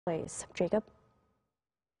Jacob?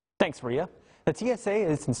 Thanks, Rhea. The TSA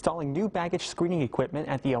is installing new baggage screening equipment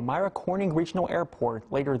at the Elmira Corning Regional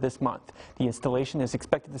Airport later this month. The installation is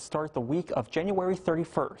expected to start the week of January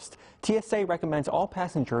 31st. TSA recommends all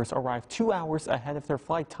passengers arrive 2 hours ahead of their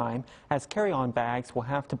flight time, as carry-on bags will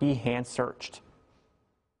have to be hand-searched.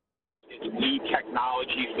 It's new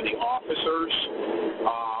technology for the officers.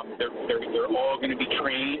 They're all going to be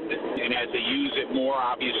trained, and as they use it more,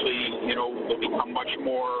 obviously, they'll become much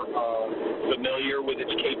more familiar with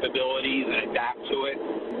its capabilities and adapt to it.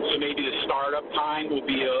 So maybe the startup time will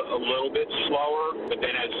be a little bit slower, but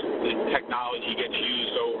then as the technology gets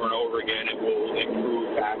used over and over again, it will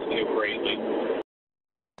improve vastly greatly.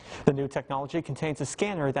 The new technology contains a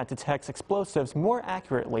scanner that detects explosives more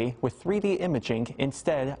accurately with 3D imaging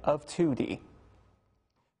instead of 2D.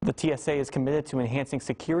 The TSA is committed to enhancing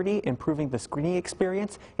security, improving the screening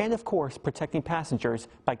experience, and of course, protecting passengers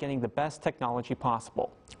by getting the best technology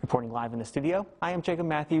possible. Reporting live in the studio, I am Jacob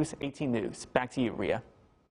Matthews, 18 News. Back to you, Rhea.